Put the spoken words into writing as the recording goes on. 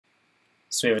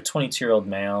So we have a 22-year-old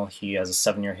male. He has a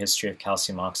 7-year history of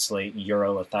calcium oxalate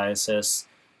urolithiasis.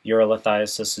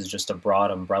 Urolithiasis is just a broad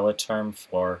umbrella term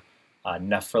for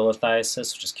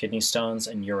nephrolithiasis, which is kidney stones,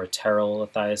 and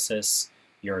uroterolithiasis,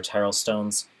 uroteral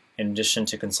stones. In addition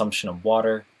to consumption of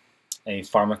water, a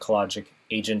pharmacologic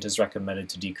agent is recommended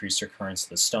to decrease recurrence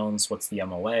of the stones. What's the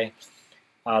MOA?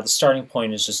 The starting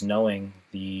point is just knowing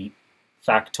the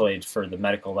factoid for the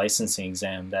medical licensing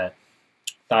exam that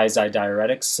thiazide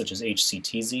diuretics, such as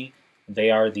HCTZ,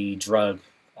 they are the drug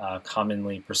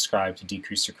commonly prescribed to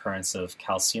decrease recurrence of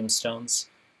calcium stones.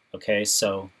 Okay,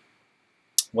 so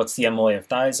what's the MOA of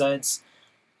thiazides?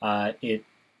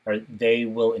 They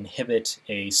will inhibit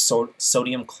a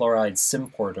sodium chloride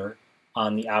symporter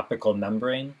on the apical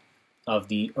membrane of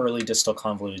the early distal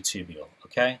convoluted tubule.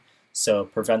 Okay, so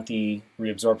prevent the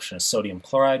reabsorption of sodium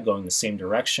chloride going the same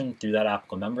direction through that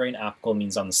apical membrane. Apical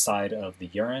means on the side of the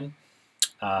urine.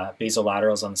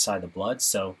 Basolateral is on the side of the blood,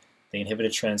 so they inhibit a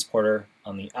transporter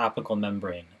on the apical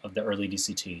membrane of the early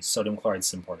DCT, sodium chloride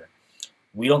symporter.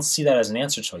 We don't see that as an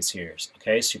answer choice here,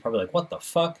 okay? So you're probably like, what the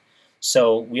fuck?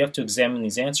 So we have to examine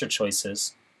these answer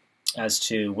choices as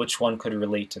to which one could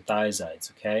relate to thiazides,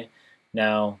 okay?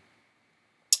 Now,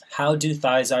 how do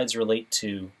thiazides relate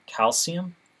to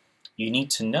calcium? You need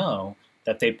to know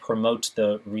that they promote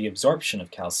the reabsorption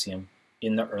of calcium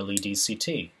in the early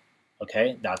DCT.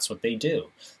 Okay, that's what they do.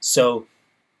 So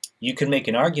you can make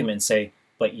an argument and say,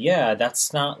 but yeah,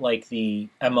 that's not like the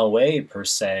MOA per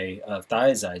se of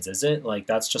thiazides, is it? Like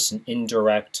that's just an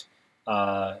indirect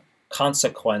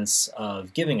consequence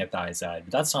of giving a thiazide,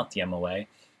 but that's not the MOA.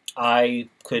 I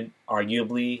could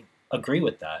arguably agree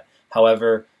with that.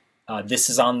 However,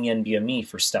 this is on the NBME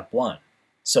for step 1.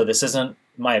 So this isn't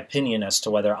my opinion as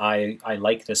to whether I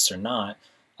like this or not.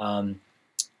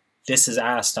 This is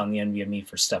asked on the NBME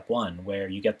for step 1, where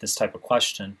you get this type of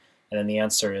question, and then the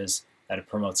answer is that it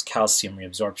promotes calcium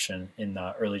reabsorption in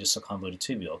the early distal convoluted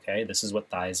tubule. Okay, this is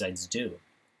what thiazides do.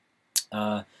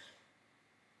 The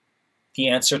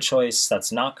answer choice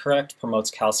that's not correct,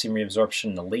 promotes calcium reabsorption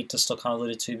in the late distal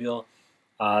convoluted tubule.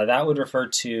 That would refer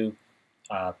to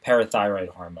parathyroid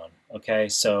hormone. Okay,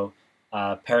 so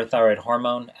parathyroid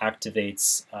hormone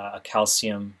activates a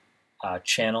calcium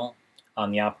channel on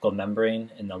the apical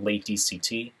membrane in the late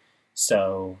DCT.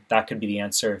 So that could be the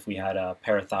answer if we had a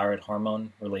parathyroid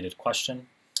hormone related question.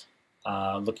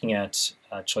 Looking at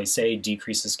choice A,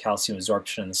 decreases calcium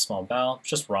absorption in the small bowel.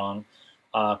 Just wrong.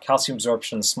 Calcium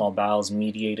absorption in the small bowel is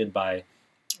mediated by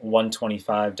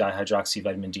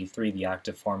 1,25-dihydroxyvitamin D3, the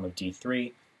active form of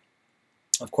D3.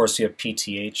 Of course, we have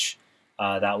PTH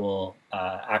that will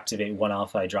activate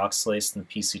 1-alpha hydroxylase in the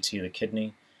PCT of the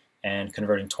kidney, and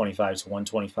converting 25 to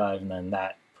 125, and then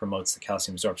that promotes the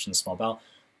calcium absorption in the small bowel.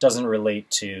 Doesn't relate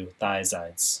to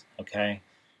thiazides. Okay,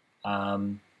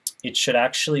 it should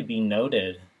actually be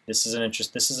noted. This is an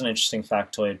interesting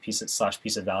factoid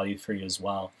piece of value for you as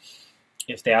well.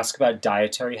 If they ask about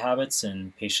dietary habits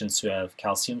in patients who have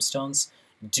calcium stones,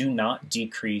 do not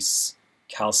decrease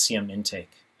calcium intake.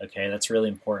 Okay, that's really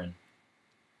important.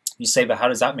 You say, but how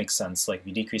does that make sense? Like, if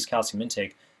you decrease calcium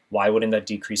intake, why wouldn't that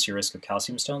decrease your risk of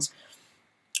calcium stones?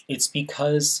 It's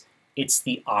because it's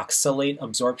the oxalate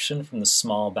absorption from the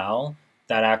small bowel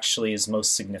that actually is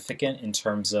most significant in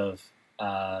terms of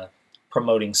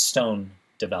promoting stone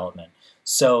development.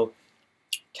 So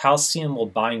calcium will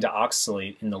bind to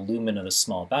oxalate in the lumen of the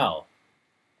small bowel.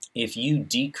 If you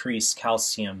decrease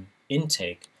calcium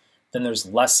intake, then there's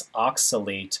less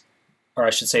oxalate, or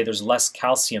I should say there's less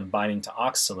calcium binding to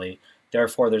oxalate,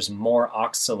 therefore there's more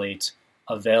oxalate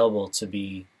available to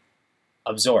be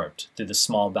absorbed through the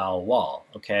small bowel wall.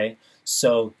 Okay,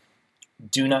 so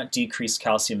do not decrease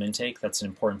calcium intake. That's an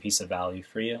important piece of value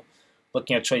for you.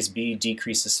 Looking at choice B,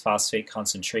 decreases phosphate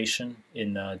concentration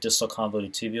in the distal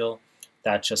convoluted tubule.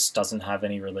 That just doesn't have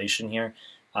any relation here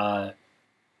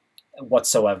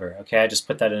whatsoever. Okay, I just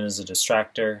put that in as a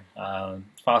distractor.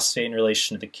 Phosphate in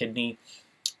relation to the kidney.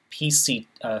 PTH,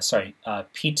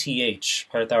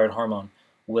 parathyroid hormone,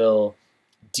 will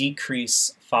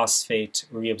decrease phosphate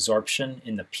reabsorption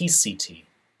in the PCT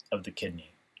of the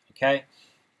kidney. Okay,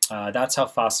 that's how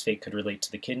phosphate could relate to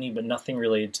the kidney, but nothing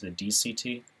related to the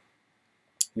DCT.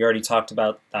 We already talked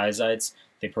about thiazides.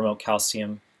 They promote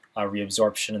calcium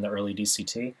reabsorption in the early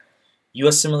DCT.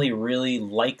 USMLE really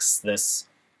likes this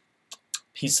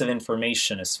piece of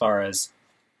information as far as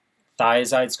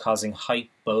thiazides causing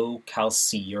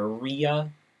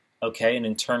hypocalciuria, okay, and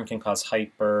in turn can cause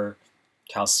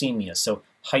hypercalcemia. So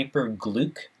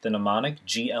hypergluc, the mnemonic,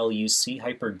 G-L-U-C,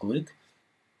 hypergluc,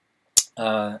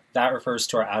 that refers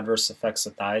to our adverse effects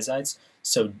of thiazides.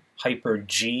 So hyper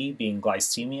G being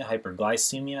glycemia,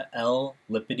 hyperglycemia, L,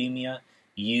 lipidemia,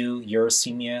 U,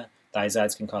 uricemia,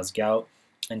 thiazides can cause gout,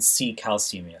 and C,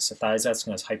 calcemia. So thiazides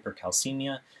can cause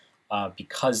hypercalcemia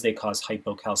because they cause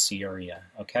hypocalciuria,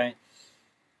 okay?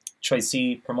 Choice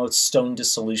C, promotes stone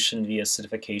dissolution via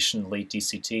acidification, late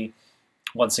DCT.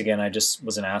 Once again, I just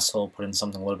was an asshole, put in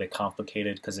something a little bit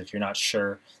complicated, because if you're not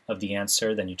sure of the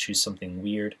answer, then you choose something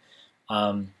weird.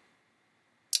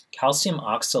 Calcium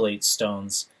oxalate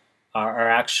stones are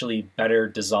actually better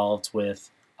dissolved with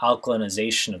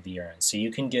alkalinization of the urine. So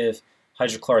you can give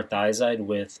hydrochlorothiazide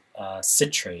with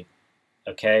citrate,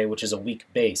 okay, which is a weak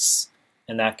base,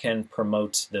 and that can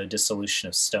promote the dissolution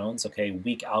of stones, okay,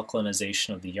 weak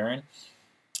alkalinization of the urine.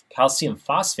 Calcium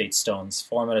phosphate stones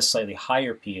form at a slightly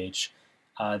higher pH.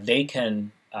 You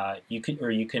can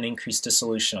increase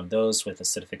dissolution of those with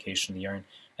acidification of the urine.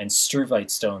 And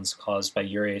struvite stones caused by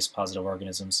urease positive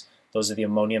organisms. Those are the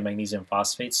ammonium magnesium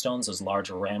phosphate stones, those large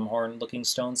ram horn looking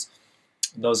stones.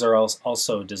 Those are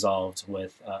also dissolved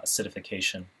with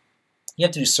acidification. You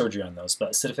have to do surgery on those,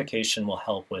 but acidification will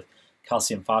help with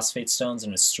calcium phosphate stones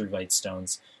and with struvite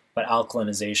stones, but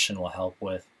alkalinization will help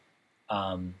with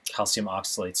calcium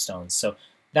oxalate stones. So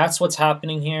that's what's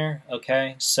happening here,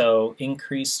 okay? So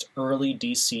increased early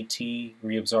DCT,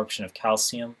 reabsorption of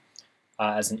calcium,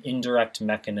 as an indirect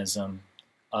mechanism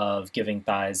of giving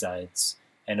thiazides.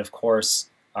 And of course,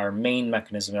 our main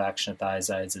mechanism of action of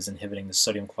thiazides is inhibiting the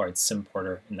sodium chloride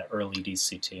symporter in the early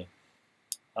DCT.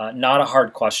 Not a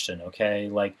hard question, okay?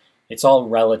 Like, it's all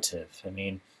relative. I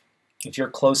mean, if you're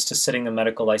close to sitting the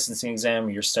medical licensing exam or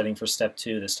you're studying for step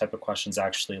 2, this type of question is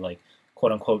actually like,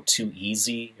 quote unquote, too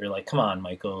easy. You're like, come on,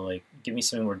 Michael, like, give me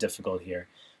something more difficult here.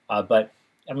 But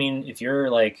I mean, if you're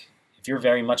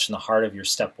very much in the heart of your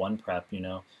step 1 prep, you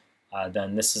know,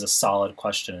 then this is a solid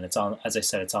question, and it's on, as I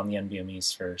said, it's on the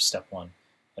NBMEs for step 1.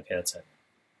 Okay, that's it.